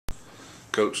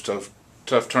Coach,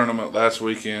 tough tournament last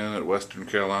weekend at Western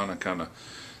Carolina. Kind of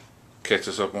catch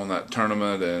us up on that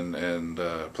tournament, and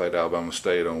played Alabama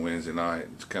State on Wednesday night.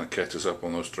 Kind of catch us up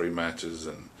on those three matches,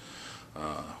 and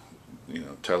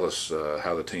tell us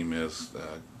how the team is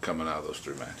coming out of those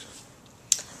three matches.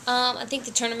 I think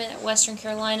the tournament at Western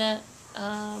Carolina,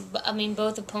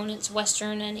 both opponents,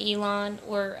 Western and Elon,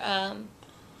 were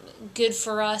good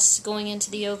for us going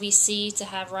into the OVC to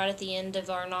have right at the end of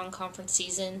our non-conference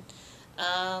season.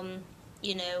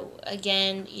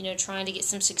 Trying to get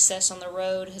some success on the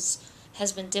road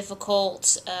has been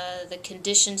difficult. The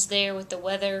conditions there with the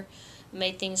weather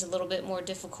made things a little bit more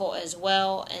difficult as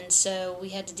well, and so we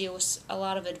had to deal with a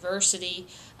lot of adversity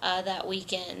that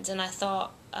weekend. And I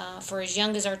thought, for as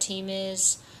young as our team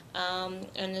is, and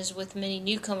as with many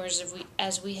newcomers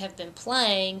as we have been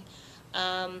playing,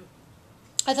 I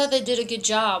thought they did a good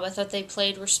job. I thought they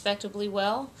played respectably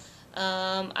well.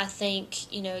 I think,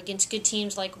 against good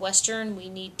teams like Western, we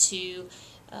need to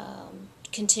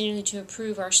continue to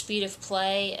improve our speed of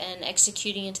play and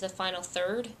executing into the final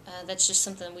third. That's just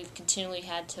something we've continually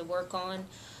had to work on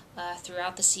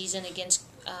throughout the season against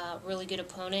really good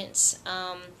opponents.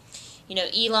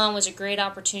 Elon was a great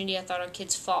opportunity. I thought our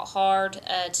kids fought hard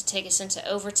to take us into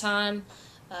overtime.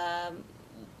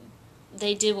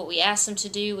 They did what we asked them to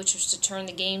do, which was to turn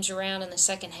the games around in the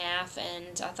second half,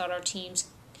 and I thought our teams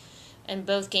in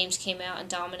both games came out and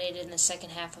dominated in the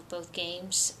second half of both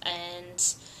games. And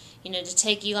to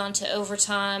take Elon to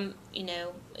overtime,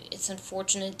 it's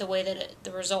unfortunate the way that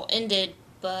the result ended,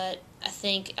 but I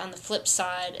think on the flip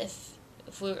side, if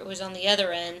it was on the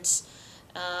other end,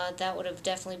 that would have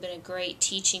definitely been a great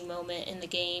teaching moment in the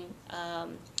game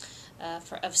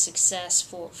of success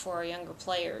for our younger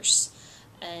players.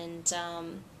 And,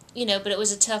 but it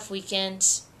was a tough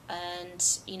weekend,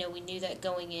 and, we knew that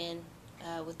going in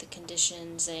with the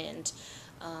conditions, and,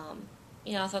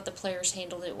 I thought the players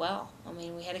handled it well.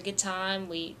 We had a good time.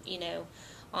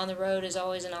 On the road is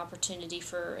always an opportunity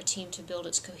for a team to build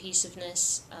its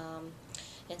cohesiveness,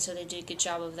 and so they did a good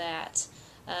job of that.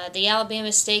 The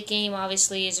Alabama State game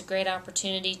obviously is a great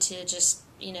opportunity to just,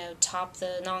 top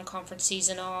the non-conference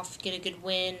season off, get a good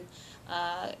win,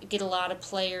 get a lot of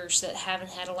players that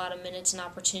haven't had a lot of minutes and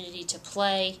opportunity to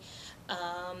play,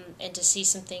 and to see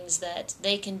some things that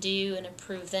they can do and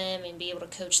improve them and be able to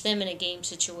coach them in a game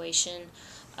situation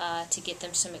to get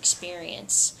them some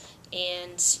experience.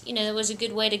 And, it was a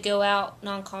good way to go out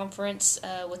non-conference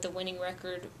with a winning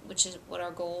record, which is what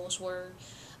our goals were.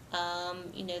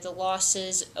 The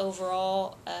losses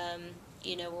overall,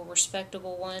 were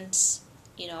respectable ones.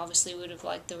 Obviously we would have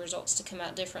liked the results to come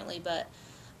out differently, but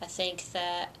I think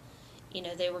that,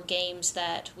 they were games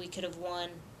that we could have won.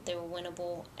 They were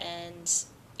winnable, and,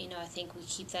 I think we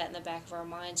keep that in the back of our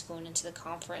minds going into the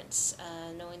conference,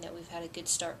 knowing that we've had a good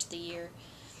start to the year.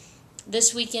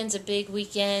 This weekend's a big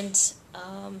weekend,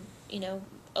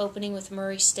 opening with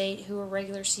Murray State, who were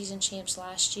regular season champs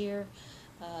last year.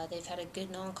 They've had a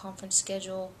good non-conference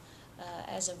schedule,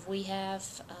 as of we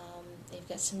have. They've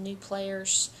got some new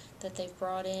players that they've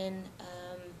brought in,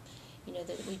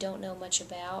 that we don't know much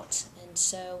about, and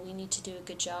so we need to do a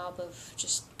good job of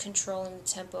just controlling the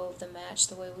tempo of the match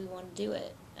the way we want to do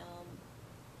it.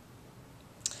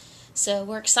 So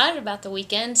we're excited about the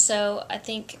weekend. So I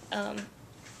think, we're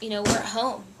at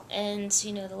home, and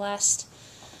the last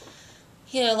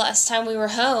time we were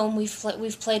home,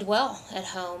 we've played well at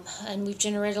home, and we've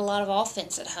generated a lot of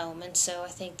offense at home, and so I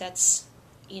think that's,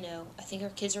 I think our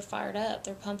kids are fired up.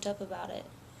 They're pumped up about it.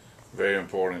 Very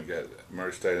important. You got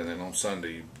Murray State, and then on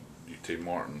Sunday, UT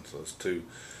Martin. So it's two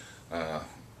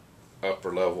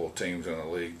upper-level teams in the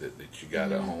league that you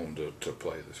got at home to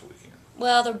play this weekend.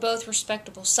 Well, they're both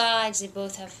respectable sides. They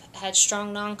both have had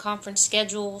strong non-conference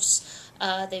schedules.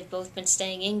 They've both been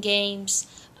staying in games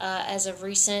as of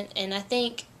recent, and I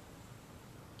think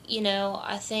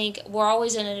we're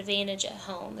always at an advantage at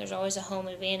home. There's always a home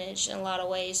advantage in a lot of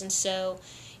ways, and so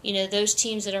those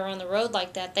teams that are on the road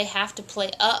like that, they have to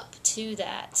play up to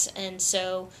that. And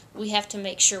so we have to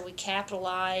make sure we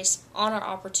capitalize on our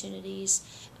opportunities.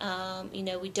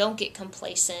 We don't get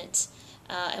complacent,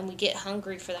 and we get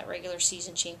hungry for that regular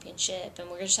season championship. And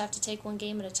we're going to just have to take one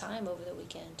game at a time over the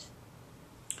weekend.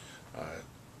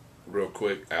 Real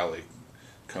quick, Allie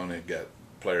Koenig got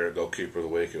player goalkeeper of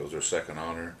the week. It was her second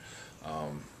honor.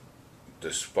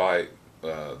 Despite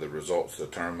the results of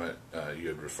the tournament, you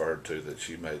had referred to that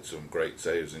she made some great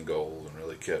saves and goals and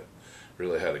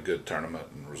really had a good tournament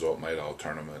and result made all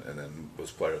tournament, and then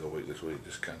was player of the week this week.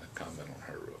 Just kind of comment on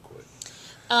her real quick.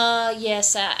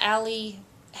 Yes, Allie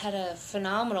had a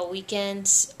phenomenal weekend.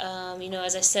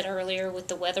 As I said earlier, with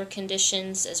the weather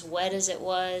conditions as wet as it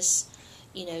was,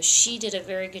 she did a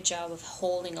very good job of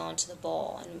holding on to the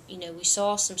ball. And, we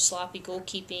saw some sloppy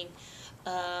goalkeeping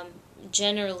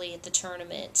generally at the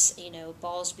tournaments,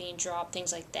 balls being dropped,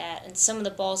 things like that. And some of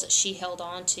the balls that she held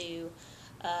on to,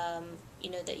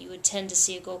 that you would tend to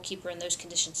see a goalkeeper in those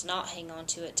conditions not hang on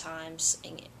to at times,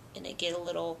 and it get a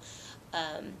little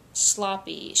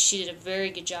sloppy. She did a very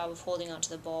good job of holding onto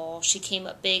the ball. She came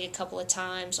up big a couple of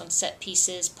times on set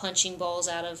pieces, punching balls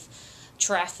out of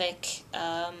traffic.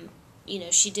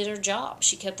 She did her job.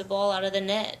 She kept the ball out of the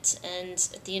net, and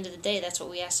at the end of the day, that's what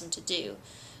we asked them to do.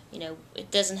 It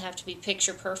doesn't have to be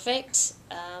picture perfect,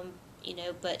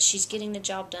 but she's getting the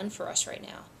job done for us right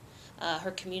now.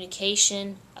 Her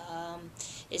communication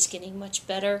is getting much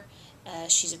better.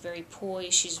 She's very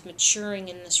poised. She's maturing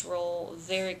in this role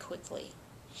very quickly.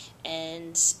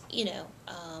 And,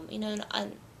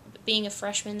 being a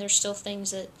freshman, there's still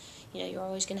things that, you're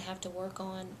always going to have to work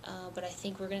on. But I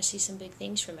think we're going to see some big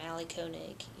things from Allie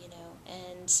Koenig,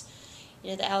 And,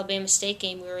 the Alabama State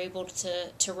game, we were able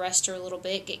to rest her a little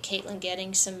bit, get Caitlin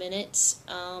getting some minutes,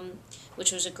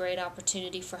 which was a great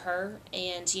opportunity for her.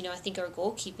 And, I think our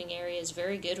goalkeeping area is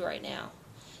very good right now.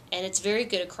 And it's very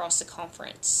good across the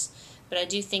conference. But I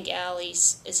do think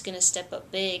Allie's is going to step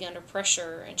up big under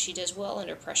pressure, and she does well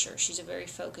under pressure. She's a very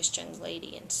focused young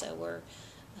lady, and so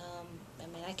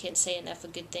I can't say enough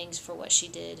of good things for what she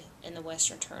did in the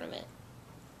Western Tournament.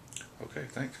 Okay,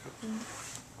 thanks.